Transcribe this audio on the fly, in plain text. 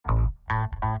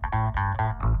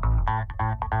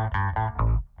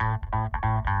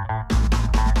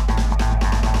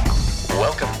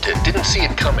Didn't See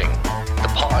It Coming, the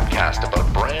podcast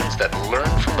about brands that learn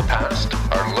from the past,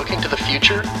 are looking to the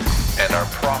future, and are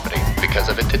profiting because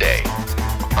of it today.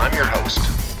 I'm your host,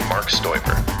 Mark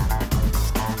Stoiber.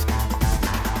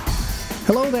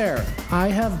 Hello there. I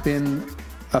have been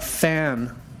a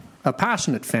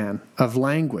passionate fan of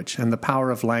language and the power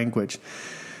of language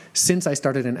since I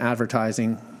started in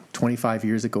advertising 25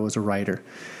 years ago as a writer.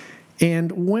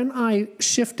 And when I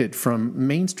shifted from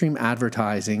mainstream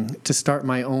advertising to start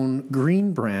my own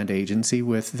green brand agency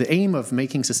with the aim of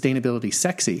making sustainability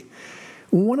sexy,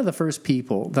 one of the first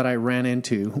people that I ran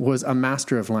into was a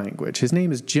master of language. His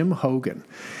name is Jim Hogan,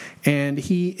 and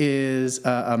he is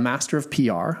a master of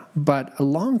PR, but a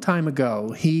long time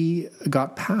ago, he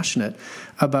got passionate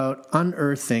about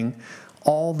unearthing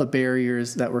all the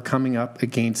barriers that were coming up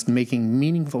against making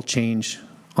meaningful change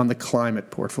on the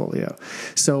climate portfolio.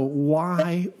 So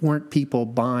why weren't people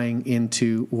buying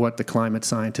into what the climate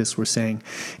scientists were saying?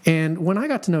 And when I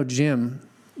got to know Jim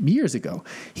years ago,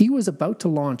 he was about to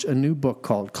launch a new book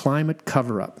called Climate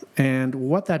Cover-Up. And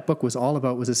what that book was all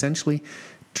about was essentially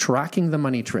tracking the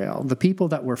money trail, the people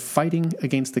that were fighting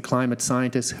against the climate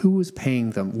scientists, who was paying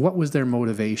them, what was their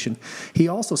motivation. He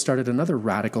also started another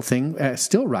radical thing,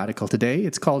 still radical today.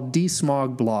 It's called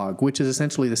Desmog Blog, which is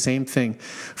essentially the same thing,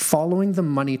 following the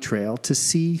money trail to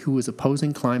see who was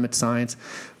opposing climate science,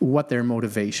 what their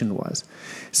motivation was.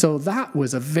 So that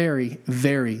was a very,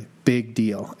 very big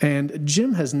deal. And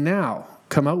Jim has now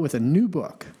come out with a new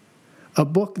book, a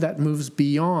book that moves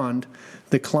beyond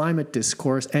the climate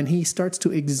discourse, and he starts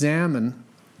to examine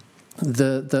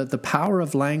the power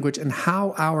of language and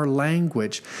how our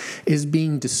language is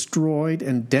being destroyed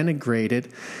and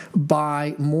denigrated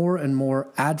by more and more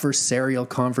adversarial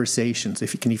conversations,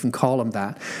 if you can even call them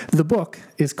that. The book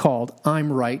is called I'm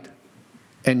Right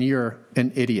and You're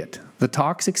an Idiot: The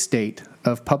Toxic State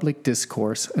of Public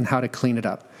Discourse and How to Clean It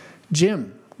Up.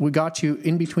 Jim, we got you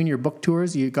in between your book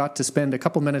tours. You got to spend a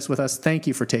couple minutes with us. Thank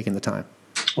you for taking the time.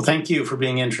 Well, thank you for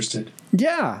being interested.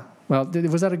 Yeah. Well,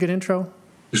 was that a good intro?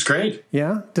 It was great.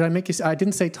 Yeah? Did I make you... I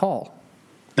didn't say tall.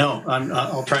 No,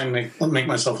 I'll try and make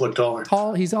myself look taller.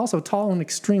 Tall. He's also tall and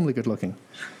extremely good looking.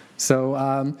 So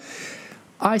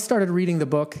I started reading the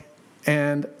book,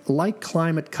 and like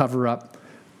Climate Cover-Up,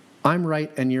 I'm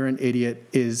Right and You're an Idiot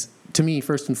is, to me,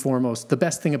 first and foremost, the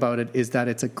best thing about it is that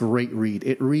it's a great read.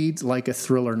 It reads like a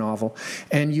thriller novel.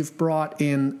 And you've brought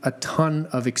in a ton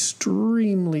of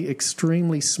extremely,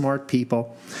 extremely smart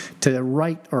people to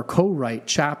write or co-write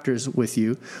chapters with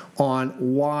you on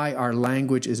why our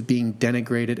language is being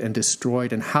denigrated and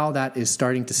destroyed and how that is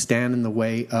starting to stand in the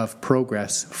way of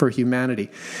progress for humanity.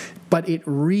 But it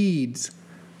reads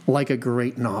like a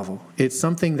great novel. It's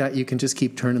something that you can just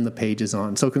keep turning the pages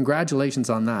on. So congratulations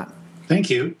on that. Thank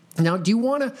you. Now, do you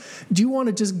want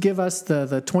to just give us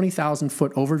the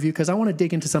 20,000-foot overview? Because I want to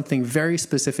dig into something very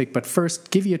specific, but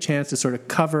first give you a chance to sort of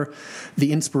cover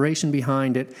the inspiration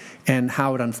behind it and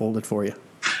how it unfolded for you.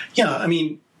 Yeah, I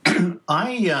mean,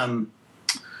 I've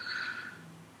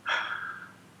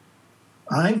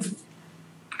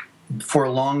for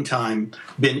a long time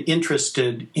been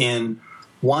interested in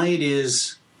why it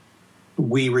is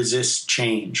we resist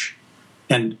change,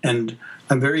 and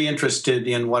I'm very interested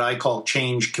in what I call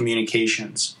change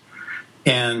communications,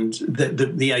 and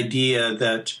the idea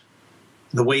that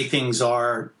the way things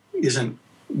are isn't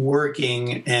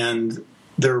working, and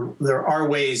there are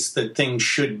ways that things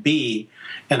should be,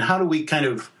 and how do we kind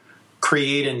of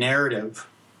create a narrative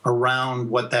around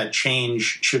what that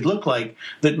change should look like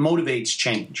that motivates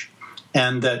change,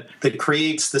 and that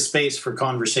creates the space for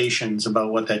conversations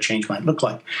about what that change might look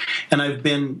like. And I've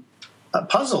been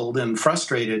puzzled and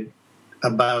frustrated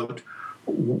about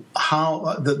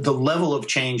how the level of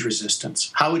change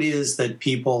resistance, how it is that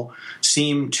people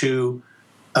seem to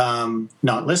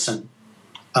not listen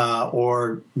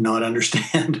or not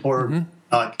understand or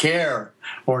not care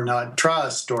or not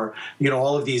trust, or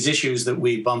all of these issues that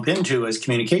we bump into as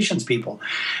communications people.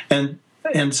 And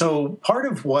so part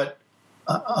of what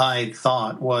I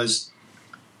thought was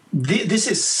this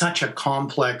is such a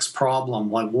complex problem.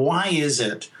 Like, why is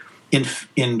it,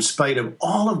 in spite of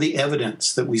all of the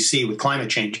evidence that we see with climate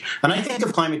change, and I think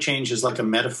of climate change as like a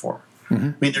metaphor. Mm-hmm.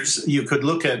 I mean, you could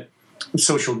look at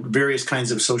various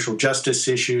kinds of social justice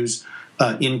issues,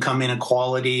 income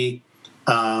inequality,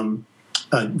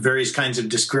 various kinds of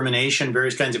discrimination,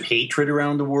 various kinds of hatred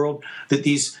around the world. That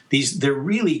they're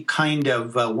really kind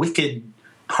of wicked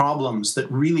problems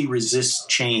that really resist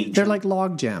change. They're like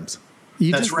log jams.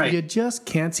 That's right. You just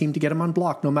can't seem to get them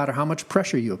unblocked, no matter how much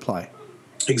pressure you apply.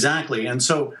 Exactly. And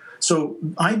so So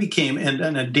I became,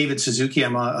 and David Suzuki,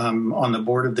 I'm on the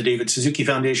board of the David Suzuki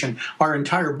Foundation. Our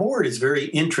entire board is very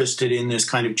interested in this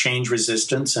kind of change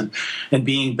resistance and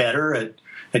being better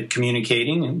at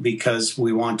communicating, because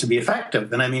we want to be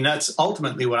effective. And I mean, that's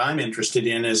ultimately what I'm interested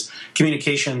in, is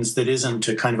communications that isn't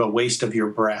a kind of a waste of your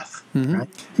breath. Mm-hmm. Right?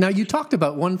 Now, you talked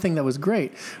about one thing that was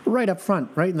great right up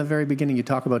front, right in the very beginning. You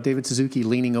talk about David Suzuki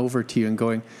leaning over to you and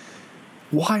going,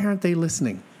 why aren't they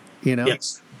listening? You know?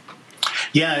 Yes.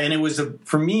 Yeah, and it was,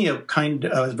 for me, a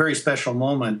very special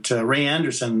moment. Ray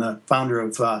Anderson, the founder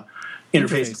of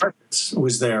Interfaith Markets,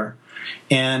 was there.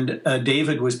 And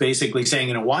David was basically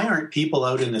saying, why aren't people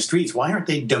out in the streets? Why aren't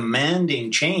they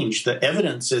demanding change? The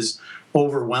evidence is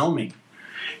overwhelming.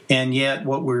 And yet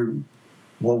what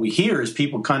we hear is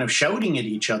people kind of shouting at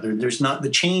each other. The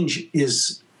change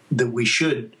that we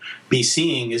should be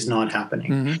seeing is not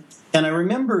happening. Mm-hmm. And I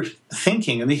remember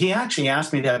thinking, and he actually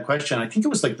asked me that question, I think it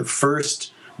was like the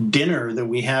first dinner that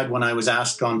we had when I was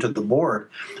asked onto the board.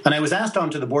 And I was asked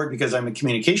onto the board because I'm a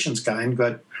communications guy and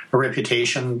got a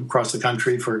reputation across the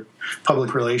country for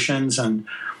public relations. And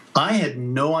I had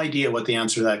no idea what the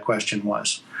answer to that question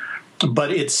was.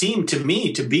 But it seemed to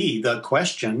me to be the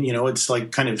question. It's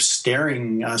like kind of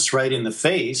staring us right in the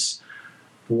face.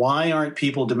 Why aren't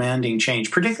people demanding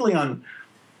change, particularly on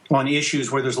issues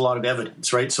where there's a lot of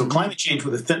evidence, right? So climate change,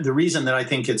 the reason that I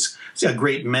think it's a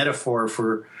great metaphor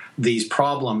for these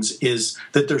problems is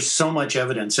that there's so much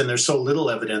evidence and there's so little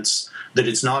evidence that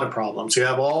it's not a problem. So you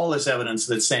have all this evidence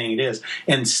that's saying it is,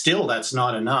 and still that's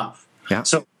not enough. Yeah.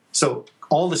 So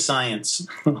all the science,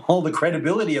 all the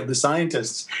credibility of the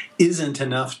scientists isn't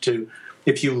enough to,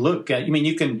 if you look at,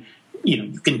 you can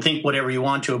think whatever you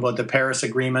want to about the Paris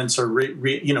agreements or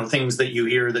things that you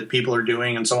hear that people are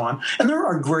doing and so on. And there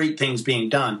are great things being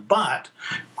done, but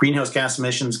greenhouse gas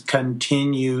emissions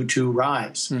continue to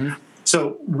rise. Mm-hmm.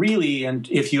 So really, and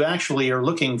if you actually are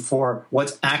looking for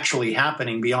what's actually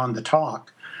happening beyond the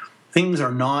talk, things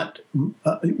are not,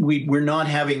 we're not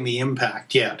having the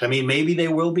impact yet. I mean, maybe they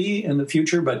will be in the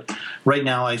future, but right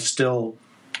now I still,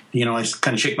 I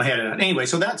kind of shake my head at it. Anyway,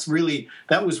 so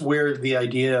that was where the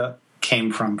idea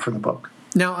came from for the book.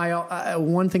 Now, I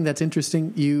one thing that's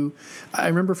interesting, I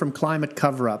remember from Climate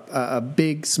Cover-Up, a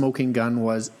big smoking gun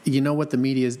was, what the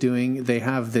media is doing? They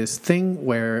have this thing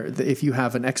where if you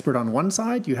have an expert on one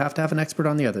side, you have to have an expert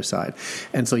on the other side.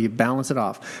 And so you balance it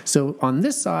off. So on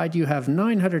this side, you have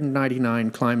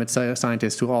 999 climate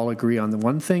scientists who all agree on the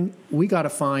one thing. We got to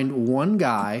find one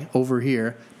guy over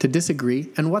here to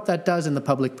disagree. And what that does in the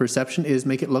public perception is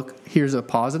make it look, here's a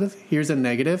positive, here's a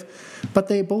negative, but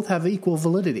they both have equal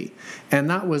validity. And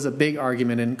that was a big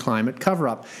argument in Climate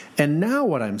Cover-Up. And now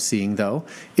what I'm seeing, though,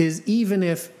 is even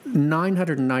if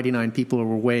 999 people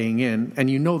were weighing in, and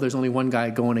there's only one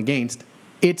guy going against,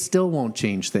 it still won't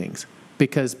change things.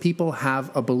 Because people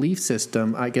have a belief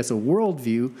system, I guess a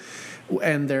worldview,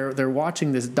 and they're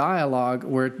watching this dialogue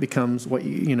where it becomes what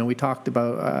we talked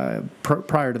about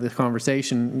prior to this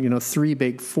conversation. Three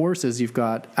big forces. You've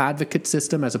got advocate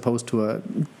system as opposed to a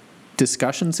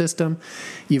discussion system.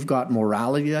 You've got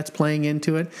morality that's playing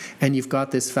into it, and you've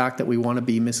got this fact that we want to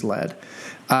be misled.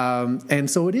 And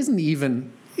so it isn't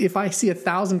even. If I see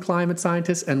 1,000 climate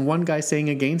scientists and one guy saying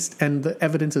against, and the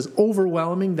evidence is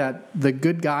overwhelming that the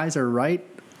good guys are right,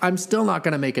 I'm still not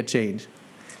going to make a change.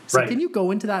 So right. Can you go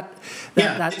into that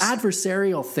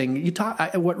adversarial thing?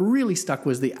 What really stuck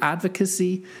was the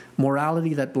advocacy,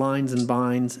 morality that blinds and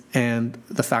binds, and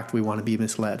the fact we want to be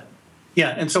misled.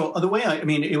 Yeah, and so the way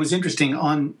it was interesting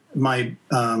on my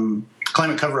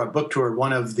Climate Cover-Up book tour.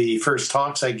 One of the first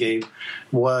talks I gave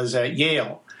was at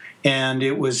Yale. And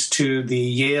it was to the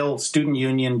Yale Student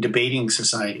Union Debating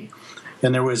Society.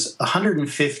 And there was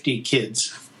 150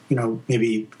 kids,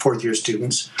 maybe fourth-year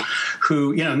students,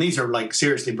 who, and these are like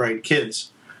seriously bright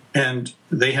kids. And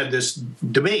they had this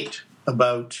debate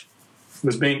it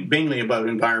was mainly about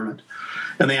environment.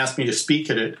 And they asked me to speak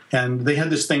at it. And they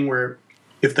had this thing where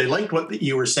if they liked what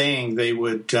you were saying, they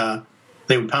would pound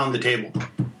the table.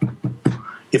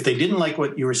 If they didn't like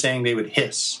what you were saying, they would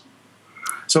hiss.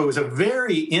 So it was a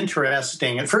very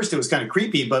interesting, at first it was kind of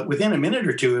creepy, but within a minute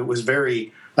or two, it was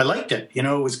I liked it. It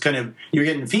was kind of, you're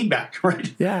getting feedback,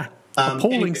 right? Yeah. A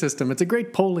polling system. It's a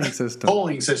great polling system.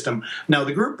 Polling system. Now,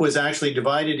 the group was actually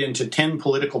divided into 10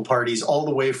 political parties, all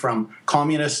the way from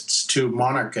communists to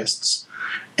monarchists.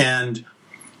 And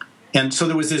so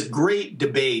there was this great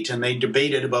debate, and they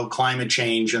debated about climate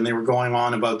change, and they were going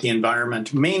on about the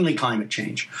environment, mainly climate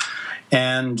change.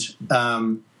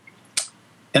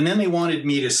 And then they wanted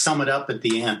me to sum it up at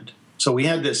the end. So we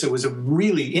had this. It was a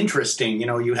really interesting,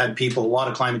 you had people, a lot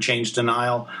of climate change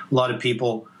denial, a lot of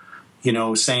people,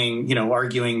 saying,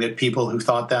 arguing that people who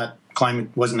thought that climate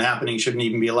wasn't happening, shouldn't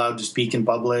even be allowed to speak in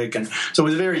public. And so it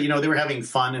was very, they were having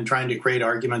fun and trying to create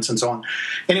arguments and so on.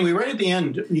 Anyway, right at the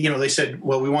end, they said,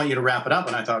 well, we want you to wrap it up.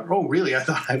 And I thought, oh, really? I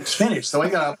thought I was finished. So I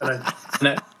got up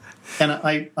and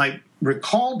I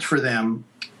recalled for them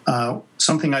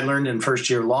something I learned in first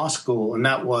year law school. And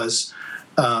that was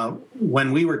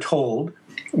when we were told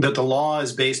that the law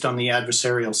is based on the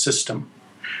adversarial system,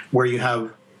 where you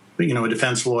have a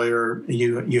defense lawyer,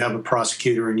 you have a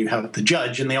prosecutor, and you have the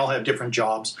judge, and they all have different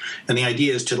jobs. And the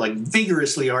idea is to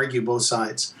vigorously argue both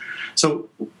sides. So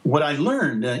what I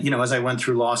learned, as I went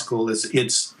through law school,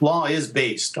 is law is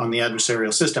based on the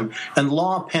adversarial system, and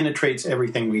law penetrates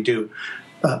everything we do.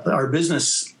 Our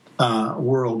business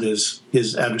world is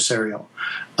adversarial.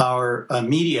 Our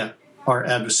media are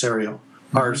adversarial.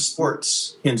 Our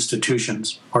sports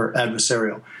institutions are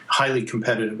adversarial, highly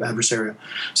competitive, adversarial.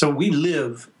 So we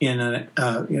live in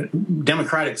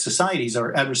democratic societies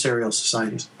are adversarial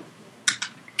societies.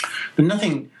 There's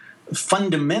nothing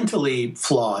fundamentally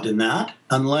flawed in that,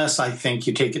 unless I think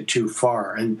you take it too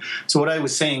far. And so what I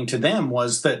was saying to them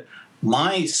was that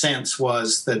my sense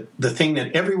was that the thing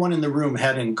that everyone in the room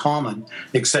had in common,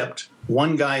 except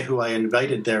one guy who I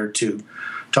invited there to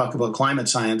talk about climate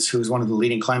science, who is one of the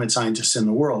leading climate scientists in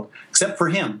the world, except for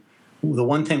him, the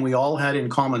one thing we all had in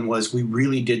common was we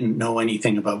really didn't know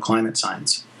anything about climate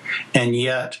science. And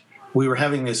yet we were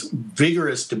having this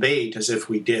vigorous debate as if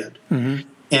we did. Mm-hmm.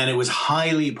 And it was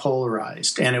highly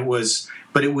polarized. And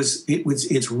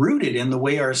it's rooted in the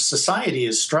way our society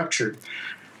is structured.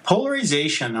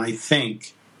 Polarization, I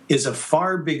think, is a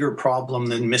far bigger problem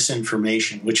than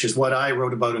misinformation, which is what I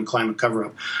wrote about in Climate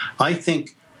Cover-Up. I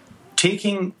think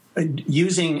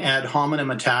using ad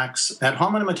hominem attacks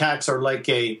are like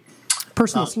a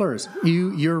personal slurs.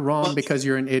 You're wrong because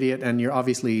you're an idiot and you're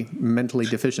obviously mentally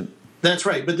deficient. That's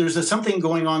right, but there's something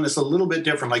going on that's a little bit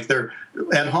different.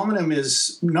 Ad hominem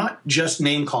is not just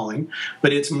name calling,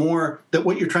 but it's more that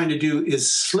what you're trying to do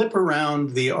is slip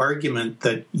around the argument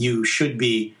that you should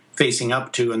be facing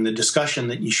up to and the discussion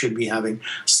that you should be having,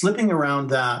 slipping around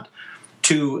that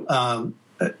to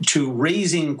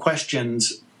raising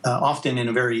questions, often in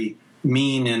a very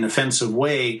mean and offensive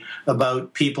way,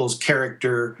 about people's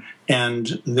character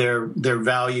and their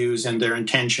values and their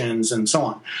intentions and so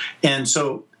on. And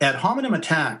so ad hominem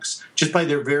attacks, just by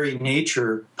their very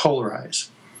nature, polarize.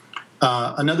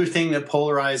 Another thing that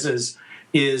polarizes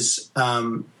is,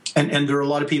 and there are a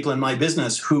lot of people in my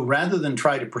business who, rather than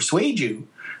try to persuade you,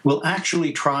 will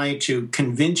actually try to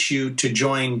convince you to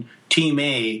join Team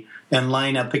A and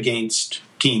line up against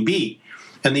Team B.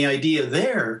 And the idea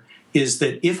there is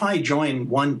that if I join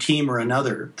one team or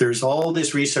another, there's all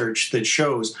this research that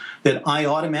shows that I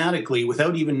automatically,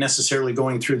 without even necessarily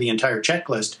going through the entire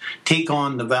checklist, take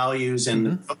on the values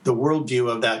and the worldview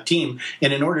of that team.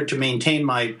 And in order to maintain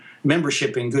my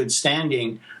membership in good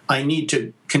standing, I need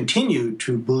to continue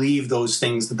to believe those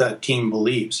things that team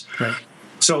believes. Right.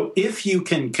 So if you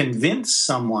can convince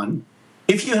someone,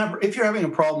 if you're having a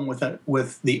problem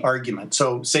with the argument,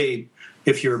 so say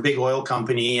if you're a big oil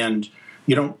company and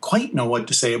you don't quite know what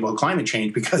to say about climate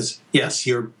change because, yes,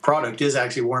 your product is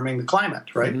actually warming the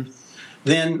climate, right? Mm-hmm.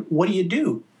 Then what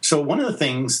do? So one of the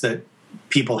things that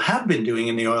people have been doing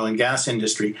in the oil and gas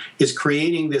industry is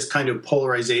creating this kind of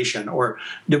polarization or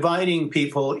dividing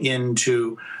people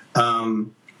into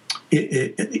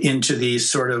these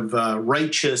sort of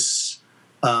righteous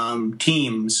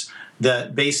teams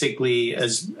that basically,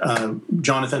 as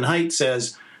Jonathan Haidt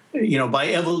says,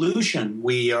 by evolution,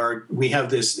 we have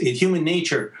this human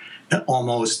nature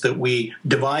almost that we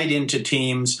divide into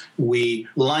teams, we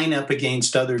line up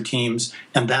against other teams,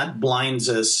 and that blinds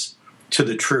us to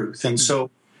the truth. And so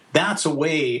that's a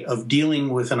way of dealing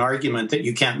with an argument that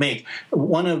you can't make.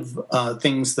 One of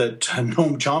things that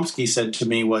Noam Chomsky said to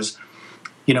me was,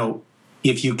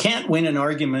 if you can't win an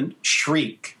argument,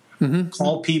 shriek,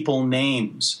 call people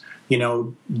names,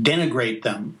 denigrate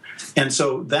them. And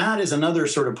so that is another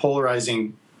sort of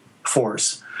polarizing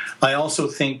force. I also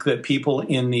think that people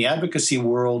in the advocacy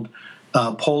world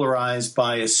polarize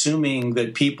by assuming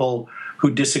that people who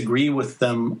disagree with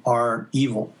them are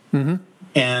evil. Mm-hmm.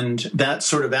 And that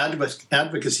sort of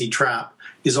advocacy trap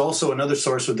is also another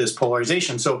source of this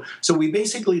polarization. So we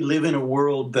basically live in a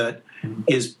world that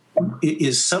is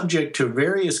subject to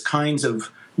various kinds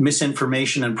of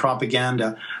misinformation and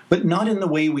propaganda, but not in the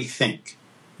way we think.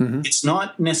 Mm-hmm. It's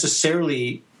not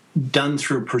necessarily done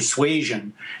through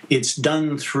persuasion. It's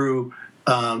done through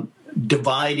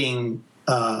dividing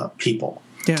people.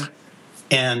 Yeah.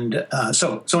 And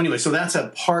so anyway, so that's a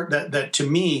part that to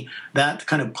me, that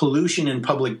kind of pollution in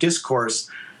public discourse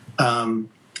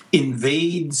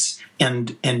invades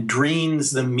and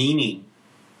drains the meaning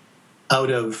out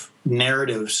of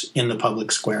narratives in the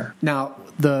public square. Now,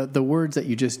 the words that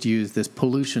you just used, this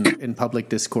pollution in public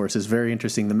discourse, is very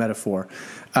interesting, the metaphor,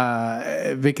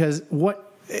 because what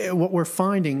we're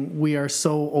finding, we are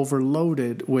so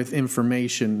overloaded with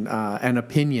information and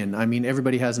opinion. I mean,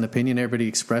 everybody has an opinion, everybody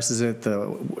expresses it,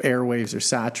 the airwaves are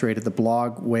saturated, the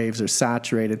blog waves are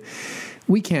saturated.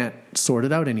 We can't sort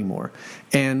it out anymore.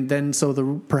 And then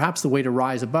so perhaps the way to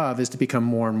rise above is to become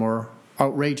more and more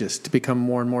outrageous, to become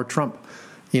more and more Trump.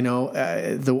 You know,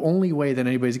 the only way that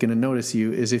anybody's going to notice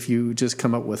you is if you just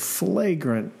come up with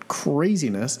flagrant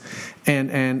craziness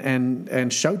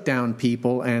and shout down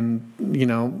people and, you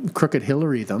know, crooked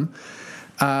Hillary them.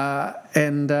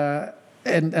 And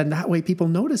that way people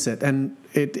notice it. And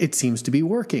it seems to be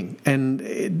working. And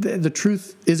the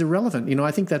truth is irrelevant. You know,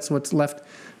 I think that's what's left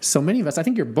so many of us. I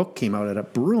think your book came out at a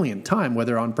brilliant time,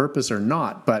 whether on purpose or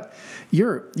not. But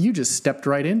you just stepped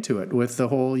right into it with the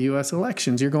whole U.S.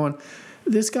 elections. You're going,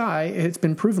 this guy, it's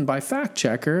been proven by fact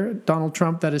checker, Donald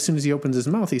Trump, that as soon as he opens his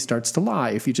mouth, he starts to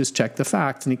lie. If you just check the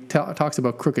facts, and he talks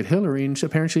about crooked Hillary, and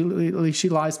apparently she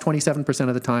lies 27%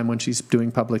 of the time when she's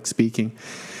doing public speaking.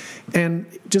 And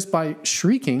just by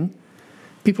shrieking,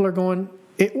 people are going,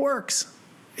 it works.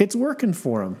 It's working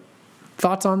for him.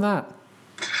 Thoughts on that?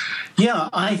 Yeah,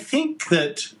 I think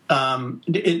that, and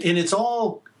it's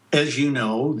all, as you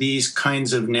know, these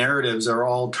kinds of narratives are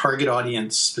all target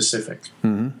audience specific.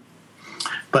 Mm-hmm.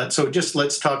 But so just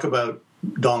let's talk about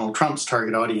Donald Trump's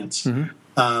target audience.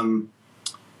 Mm-hmm.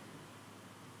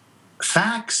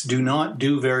 Facts do not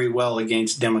do very well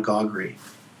against demagoguery.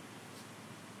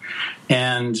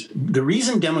 And the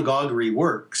reason demagoguery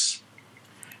works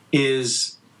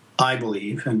is, I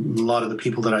believe, and a lot of the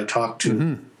people that I talk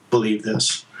to believe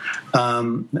this,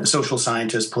 social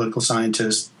scientists, political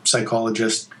scientists,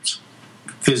 psychologists,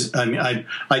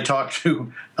 I talk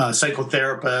to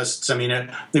psychotherapists. I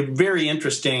mean, they're very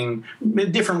interesting,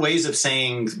 different ways of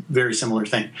saying very similar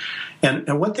thing.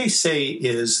 And what they say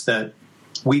is that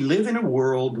we live in a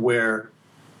world where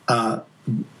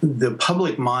the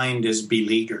public mind is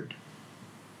beleaguered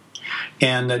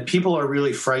and that people are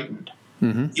really frightened.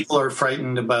 Mm-hmm. People are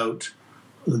frightened about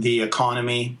the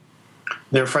economy.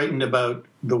 They're frightened about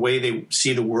the way they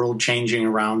see the world changing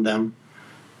around them.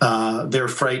 They're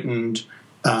frightened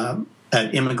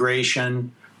at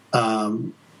immigration,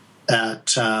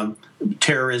 at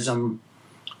terrorism.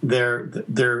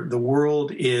 The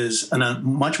world is a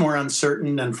much more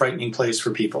uncertain and frightening place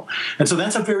for people. And so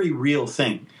that's a very real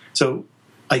thing. So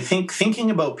I think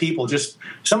thinking about people, just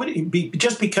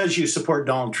because you support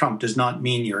Donald Trump does not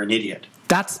mean you're an idiot.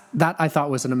 That I thought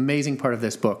was an amazing part of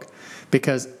this book,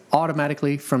 because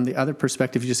automatically from the other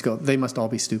perspective, you just go, they must all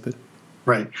be stupid.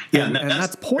 Right. Yeah, and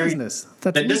that's poisonous.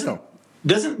 That's lethal.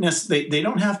 They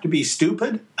don't have to be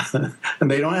stupid, and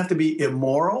they don't have to be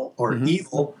immoral or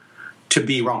evil to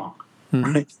be wrong.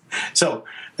 Mm-hmm. Right? So,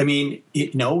 I mean,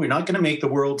 we're not going to make the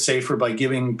world safer by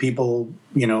giving people,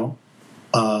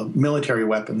 military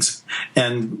weapons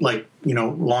and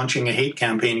launching a hate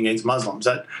campaign against Muslims.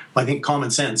 That, I think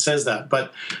common sense says that.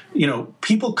 But,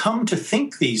 people come to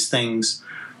think these things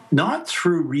not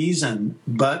through reason,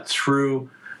 but through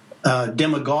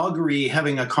demagoguery,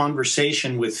 having a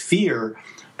conversation with fear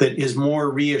that is more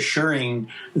reassuring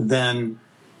than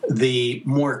the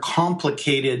more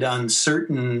complicated,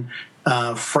 uncertain,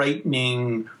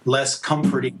 frightening, less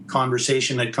comforting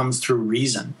conversation that comes through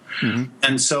reason. Mm-hmm.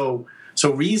 And so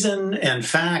reason and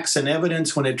facts and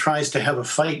evidence, when it tries to have a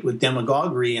fight with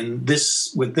demagoguery and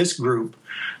with this group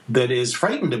that is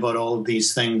frightened about all of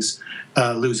these things,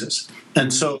 loses.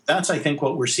 And so that's, I think,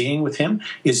 what we're seeing with him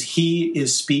is he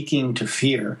is speaking to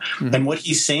fear. Mm-hmm. And what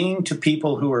he's saying to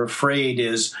people who are afraid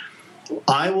is,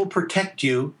 I will protect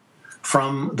you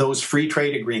from those free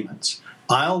trade agreements.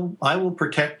 I will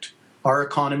protect our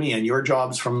economy and your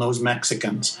jobs from those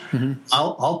Mexicans. Mm-hmm.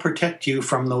 I'll protect you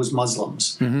from those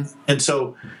Muslims. Mm-hmm. And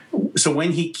so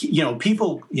when he,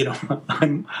 people,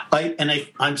 I'm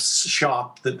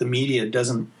shocked that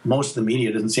most of the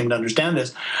media doesn't seem to understand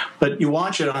this, but you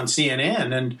watch it on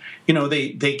CNN and,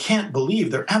 they can't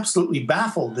believe, they're absolutely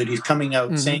baffled that he's coming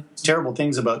out saying terrible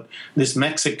things about this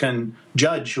Mexican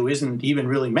judge who isn't even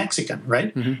really Mexican,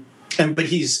 right? Mm-hmm. But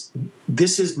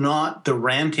this is not the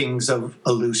rantings of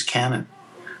a loose cannon.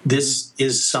 This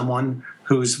is someone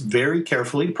who's very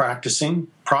carefully practicing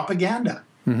propaganda.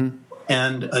 Mm-hmm.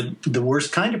 And the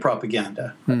worst kind of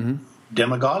propaganda,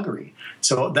 demagoguery.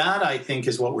 So that, I think,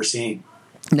 is what we're seeing.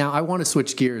 Now, I want to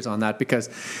switch gears on that because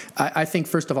I think,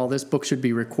 first of all, this book should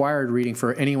be required reading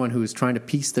for anyone who is trying to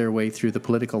piece their way through the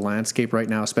political landscape right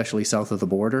now, especially south of the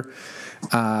border.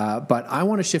 But I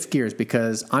want to shift gears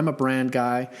because I'm a brand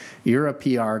guy, you're a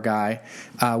PR guy.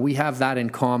 We have that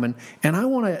in common. And I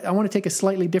want to take a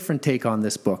slightly different take on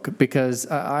this book because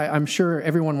I'm sure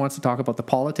everyone wants to talk about the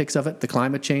politics of it, the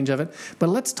climate change of it. But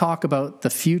let's talk about the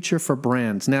future for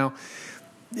brands. Now,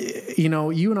 you know,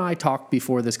 you and I talked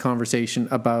before this conversation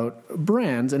about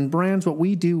brands, and brands, what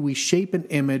we do, we shape an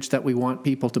image that we want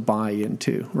people to buy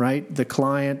into, right? The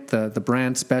client, the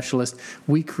brand specialist,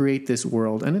 we create this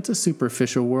world, and it's a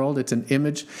superficial world. It's an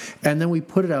image, and then we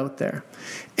put it out there.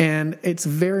 And it's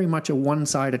very much a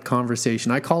one-sided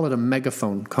conversation. I call it a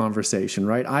megaphone conversation,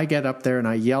 right? I get up there and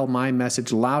I yell my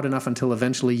message loud enough until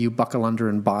eventually you buckle under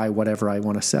and buy whatever I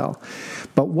want to sell.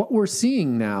 But what we're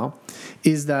seeing now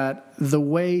is that the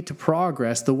way to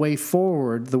progress, the way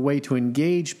forward, the way to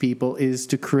engage people is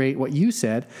to create what you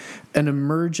said, an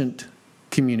emergent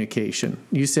communication.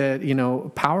 You said, you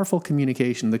know, powerful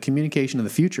communication, the communication of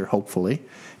the future, hopefully,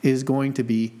 is going to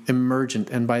be emergent.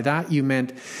 And by that you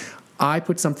meant I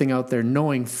put something out there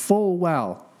knowing full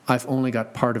well I've only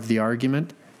got part of the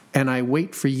argument, and I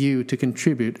wait for you to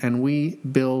contribute, and we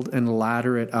build and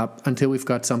ladder it up until we've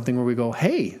got something where we go,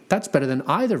 hey, that's better than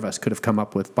either of us could have come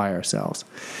up with by ourselves.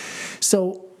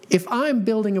 So if I'm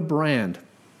building a brand,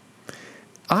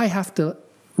 I have to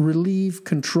relieve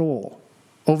control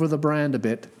over the brand a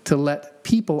bit to let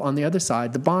people on the other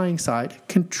side, the buying side,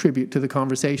 contribute to the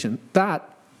conversation.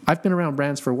 That, I've been around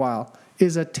brands for a while,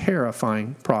 is a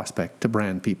terrifying prospect to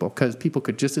brand people because people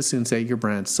could just as soon say your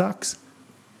brand sucks.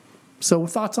 So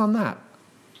thoughts on that?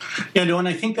 Yeah, no, and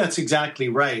I think that's exactly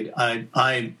right.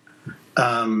 I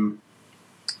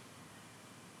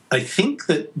think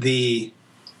that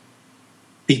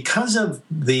because of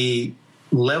the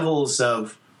levels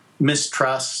of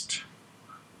mistrust,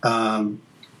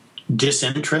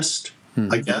 disinterest,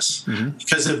 I guess,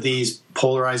 because of these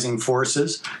polarizing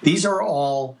forces, these are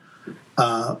all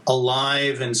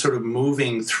alive and sort of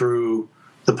moving through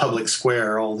the public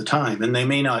square all the time. And they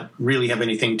may not really have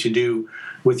anything to do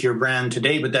with your brand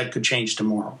today, but that could change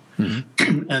tomorrow.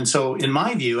 And so in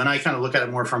my view, and I kind of look at it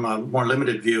more from a more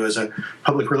limited view as a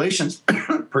public relations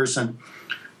person,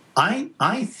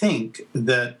 I think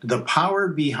that the power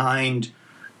behind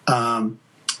a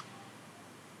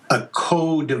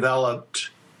co-developed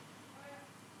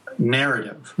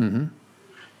narrative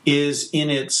is in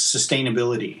its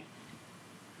sustainability.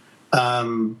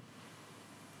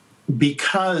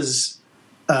 Because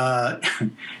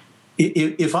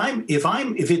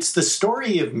if it's the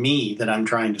story of me that I'm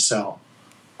trying to sell,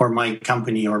 or my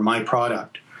company or my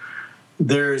product,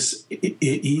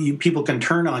 people can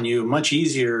turn on you much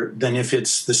easier than if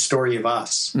it's the story of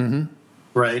us,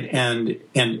 right? And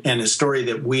a story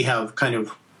that we have kind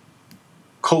of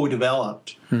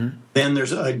co-developed. Then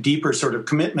there's a deeper sort of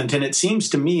commitment, and it seems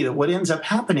to me that what ends up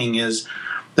happening is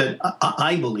that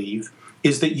I believe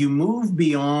is that you move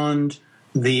beyond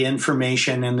the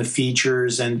information and the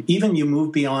features, and even you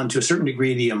move beyond, to a certain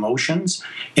degree, the emotions,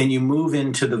 and you move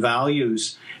into the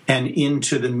values and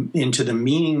into the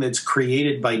meaning that's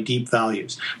created by deep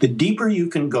values. The deeper you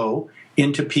can go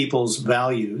into people's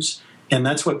values, and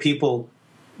that's what people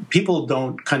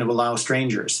don't kind of allow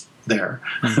strangers there.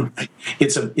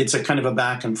 It's a kind of a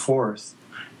back and forth.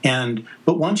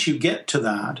 But once you get to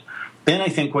that, then I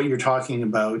think what you're talking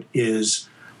about is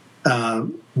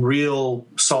real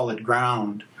solid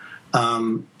ground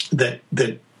that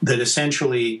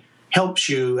essentially helps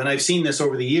you. And I've seen this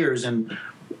over the years, and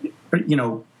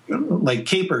like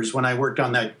Capers, when I worked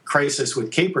on that crisis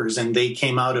with Capers, and they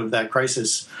came out of that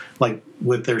crisis like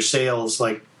with their sales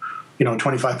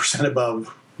 25% above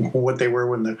what they were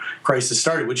when the crisis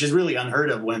started, which is really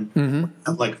unheard of when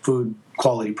like food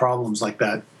quality problems like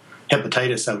that,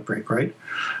 hepatitis outbreak, right?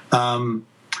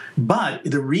 But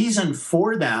the reason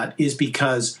for that is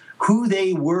because who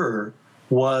they were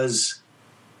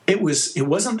it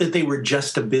wasn't that they were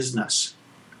just a business.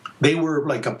 They were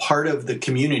like a part of the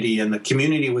community, and the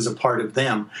community was a part of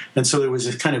them. And so there was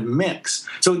this kind of mix.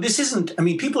 So this isn't,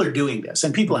 people are doing this,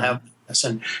 and people have this,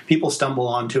 and people stumble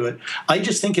onto it. I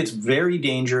just think it's very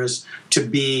dangerous to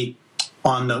be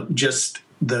on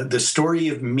the story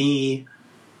of me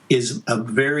is a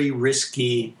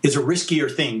riskier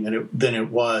thing than it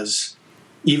was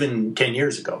even 10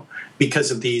 years ago because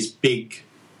of these big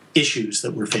issues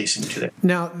that we're facing today.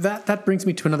 Now, that brings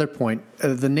me to another point.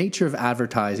 The nature of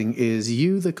advertising is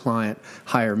you, the client,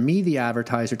 hire me, the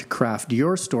advertiser, to craft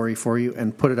your story for you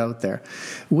and put it out there,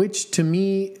 which to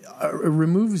me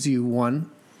removes you,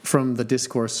 one, from the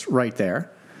discourse right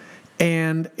there,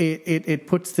 And it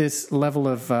puts this level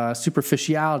of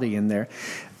superficiality in there.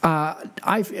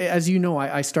 As you know,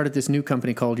 I started this new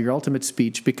company called Your Ultimate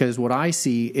Speech because what I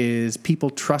see is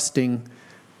people trusting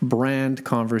brand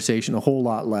conversation a whole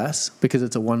lot less because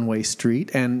it's a one-way street.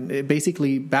 And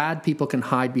basically, bad people can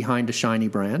hide behind a shiny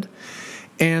brand.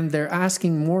 And they're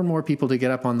asking more and more people to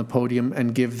get up on the podium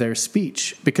and give their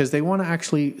speech because they want to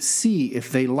actually see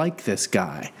if they like this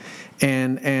guy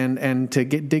and to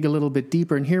dig a little bit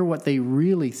deeper and hear what they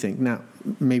really think. Now,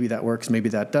 maybe that works, maybe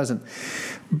that doesn't.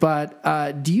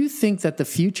 But do you think that the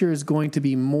future is going to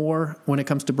be more when it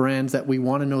comes to brands that we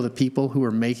want to know the people who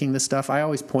are making the stuff? I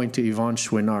always point to Yvon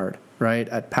Chouinard, right,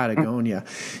 at Patagonia.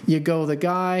 You go, the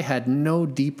guy had no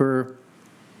deeper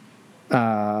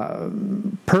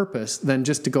purpose than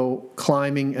just to go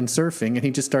climbing and surfing, and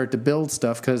he just started to build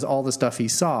stuff because all the stuff he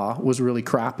saw was really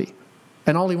crappy.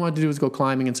 And all he wanted to do was go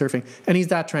climbing and surfing. And he's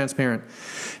that transparent.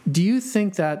 Do you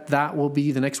think that will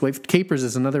be the next wave? Capers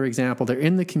is another example. They're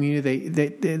in the community.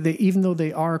 They even though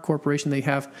they are a corporation,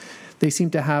 they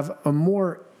seem to have a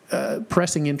more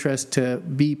pressing interest to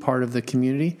be part of the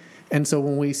community. And so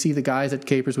when we see the guys at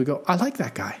Capers, we go, I like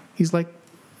that guy. He's like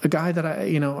a guy that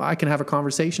I can have a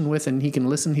conversation with and he can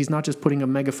listen. He's not just putting a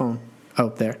megaphone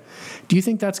out there. Do you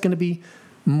think that's going to be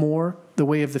more the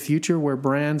way of the future where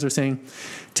brands are saying,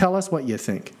 tell us what you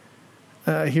think.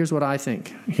 Here's what I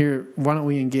think. Here, why don't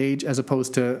we engage as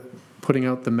opposed to putting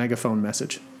out the megaphone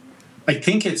message? I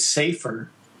think it's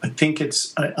safer. I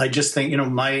just think,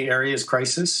 my area is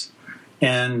crisis.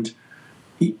 And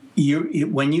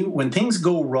when things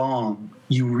go wrong,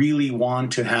 you really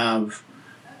want to have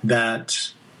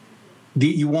that.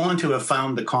 You want to have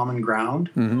found the common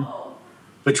ground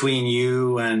between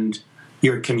you and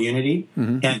your community.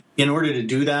 And in order to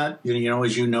do that,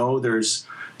 as you know, there's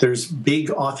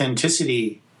big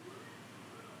authenticity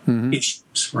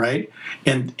issues, right?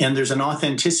 And there's an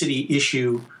authenticity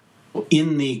issue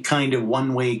in the kind of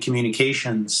one-way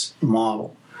communications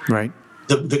model. Right.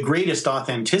 The greatest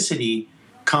authenticity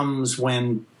comes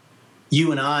when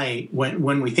you and I,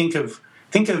 when we think of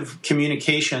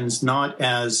communications not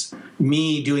as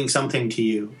me doing something to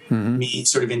you, me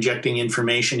sort of injecting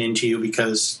information into you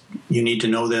because you need to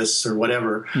know this or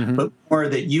whatever, but more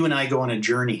that you and I go on a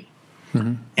journey.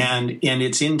 And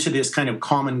it's into this kind of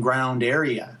common ground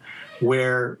area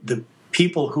where the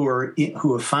people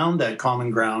who have found that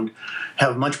common ground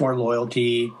have much more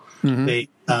loyalty.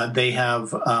 They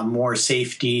have more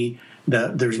safety.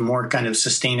 There's more kind of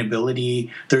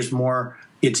sustainability.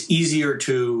 It's easier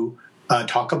to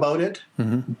talk about it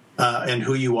and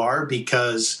who you are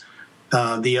because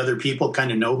the other people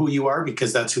kind of know who you are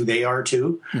because that's who they are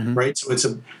too, right?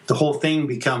 So the whole thing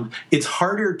becomes, it's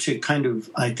harder to kind of,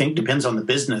 I think, depends on the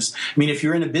business. I mean, if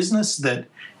you're in a business that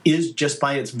is just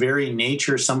by its very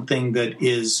nature something that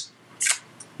is,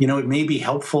 it may be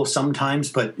helpful sometimes,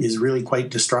 but is really quite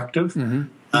destructive.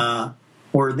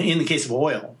 Or in the case of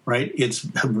oil, right? It's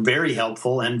very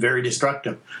helpful and very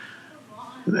destructive.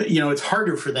 It's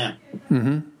harder for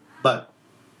them. But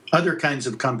other kinds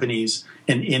of companies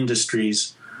and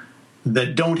industries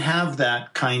that don't have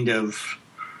that kind of,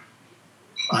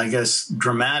 I guess,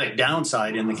 dramatic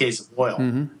downside in the case of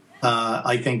oil,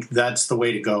 I think that's the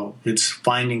way to go. It's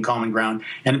finding common ground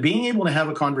and being able to have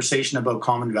a conversation about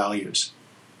common values.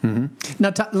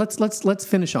 Now, let's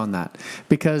finish on that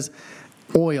because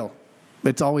oil.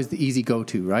 It's always the easy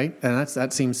go-to, right? And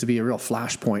that seems to be a real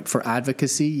flashpoint for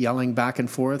advocacy, yelling back and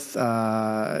forth,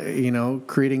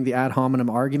 creating the ad hominem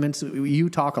arguments.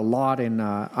 You talk a lot in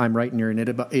I'm Right and You're an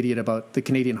Idiot about the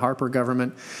Canadian Harper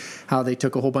government, how they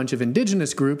took a whole bunch of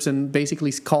Indigenous groups and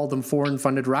basically called them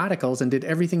foreign-funded radicals and did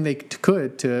everything they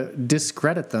could to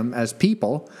discredit them as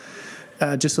people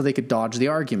just so they could dodge the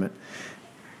argument.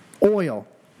 Oil.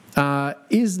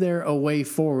 Is there a way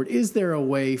forward? Is there a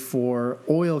way for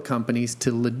oil companies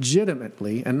to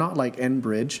legitimately, and not like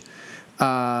Enbridge,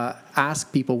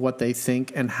 ask people what they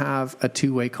think and have a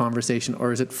two-way conversation,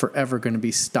 or is it forever going to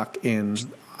be stuck in,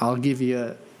 I'll give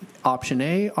you option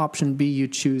A, option B, you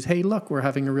choose, hey, look, we're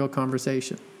having a real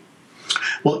conversation?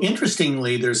 Well,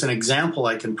 interestingly, there's an example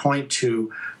I can point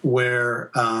to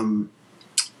where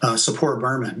Sapor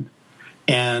Berman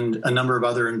and a number of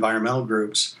other environmental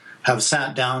groups have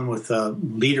sat down with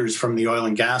leaders from the oil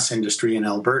and gas industry in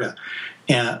Alberta,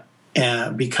 and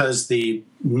because the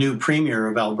new premier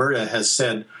of Alberta has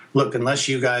said, look, unless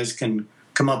you guys can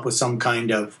come up with some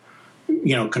kind of,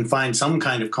 can find some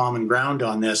kind of common ground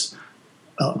on this,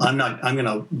 I'm going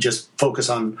to just focus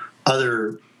on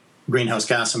other greenhouse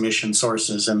gas emission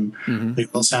sources, and the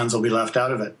oil sands will be left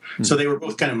out of it. So they were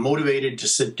both kind of motivated to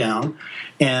sit down,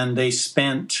 and they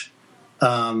spent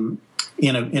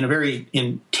in a very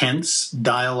intense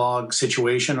dialogue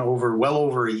situation well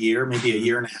over a year, maybe a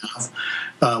year and a half,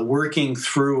 working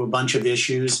through a bunch of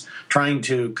issues, trying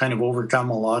to kind of overcome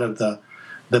a lot of the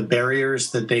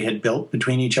barriers that they had built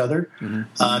between each other,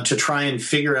 to try and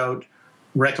figure out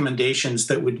recommendations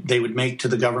that they would make to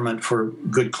the government for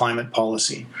good climate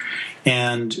policy,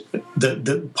 and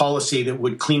the policy that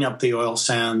would clean up the oil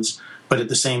sands, but at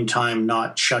the same time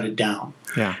not shut it down.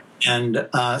 Yeah. And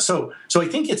so I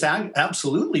think it's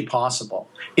absolutely possible.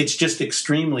 It's just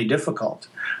extremely difficult.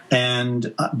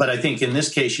 And but I think in this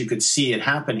case you could see it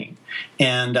happening.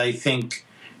 And I think,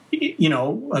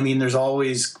 there's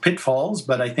always pitfalls,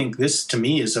 but I think this to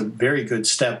me is a very good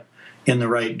step in the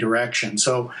right direction.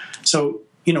 So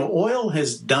oil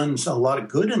has done a lot of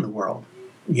good in the world,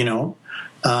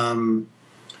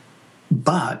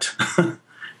 but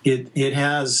it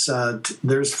has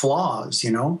there's flaws,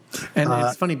 And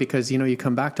it's funny because you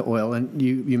come back to oil and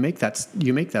you make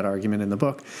that argument in the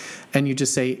book, and you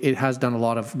just say it has done a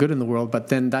lot of good in the world, but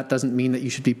then that doesn't mean that you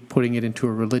should be putting it into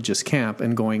a religious camp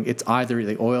and going it's either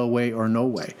the oil way or no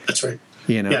way. That's right.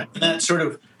 Yeah, and that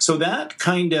that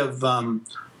kind of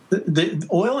the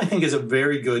oil, I think, is in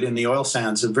the oil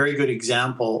sands, a very good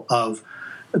example of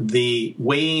the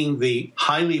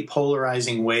highly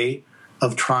polarizing way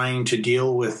of trying to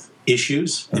deal with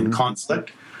issues and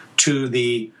conflict to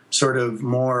the sort of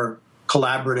more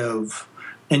collaborative,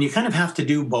 and you kind of have to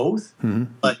do both.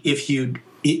 But if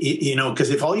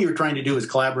because if all you're trying to do is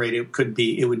collaborate,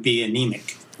 it would be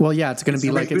anemic. Well, yeah, it's going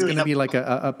to be like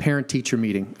a parent-teacher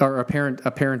meeting or a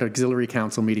parent auxiliary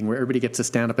council meeting where everybody gets to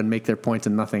stand up and make their points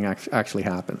and nothing actually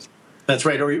happens. That's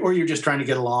right, or you're just trying to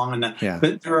get along,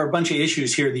 but there are a bunch of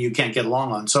issues here that you can't get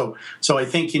along on. So I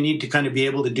think you need to kind of be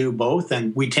able to do both,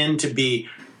 and we tend to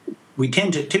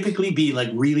typically be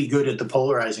like really good at the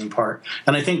polarizing part,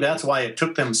 and I think that's why it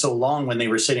took them so long when they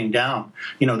were sitting down.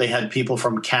 They had people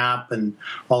from CAP and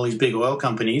all these big oil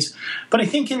companies, but I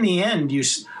think in the end,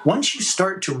 once you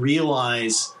start to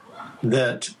realize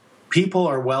that people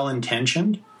are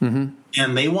well-intentioned.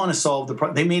 And they want to solve the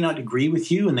problem. They may not agree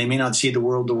with you, and they may not see the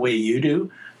world the way you do,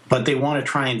 but they want to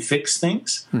try and fix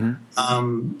things. Things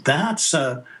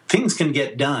can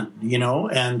get done,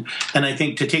 And I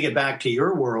think to take it back to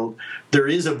your world, there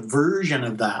is a version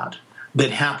of that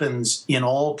happens in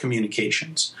all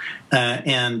communications,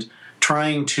 and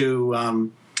trying to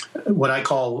what I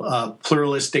call a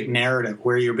pluralistic narrative,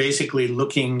 where you're basically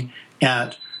looking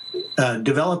at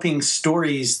developing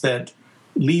stories that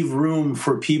leave room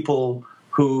for people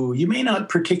who you may not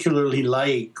particularly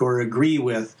like or agree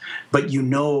with, but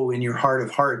in your heart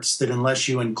of hearts that unless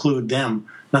you include them,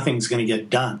 nothing's going to get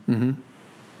done.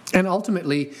 And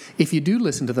ultimately, if you do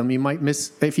listen to them, you might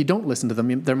if you don't listen to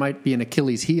them, there might be an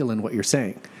Achilles heel in what you're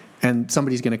saying. And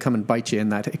somebody's going to come and bite you in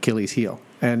that Achilles heel.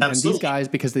 And these guys,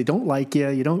 because they don't like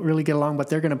you don't really get along, but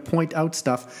they're going to point out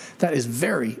stuff that is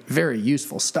very, very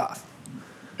useful stuff.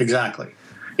 Exactly.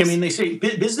 They say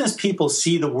business people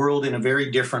see the world in a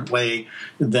very different way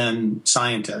than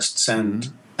scientists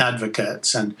and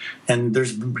advocates, and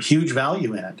there's huge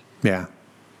value in it. Yeah.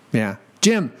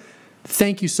 Jim,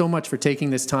 thank you so much for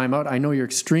taking this time out. I know you're an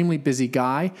extremely busy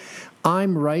guy.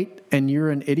 I'm Right and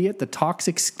You're an Idiot, The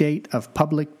Toxic State of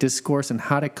Public Discourse and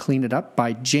How to Clean It Up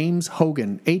by James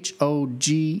Hogan,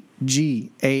 Hogggan.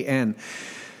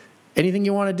 Anything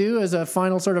you want to do as a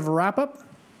final sort of wrap-up?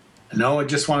 No, I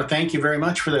just want to thank you very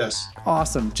much for this.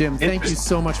 Awesome. Jim, thank you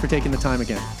so much for taking the time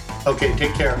again. Okay,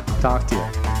 take care. Talk to you.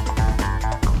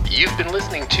 You've been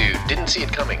listening to Didn't See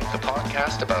It Coming, the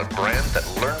podcast about brands that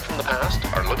learn from the past,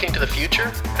 are looking to the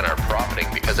future, and are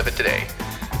profiting because of it today.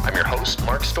 I'm your host,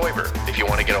 Mark Stoiber. If you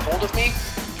want to get a hold of me,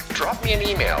 drop me an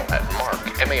email at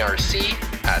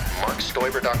markstoiber.com,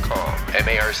 marcstoiber.com.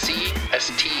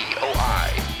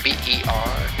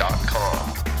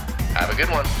 Have a good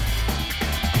one.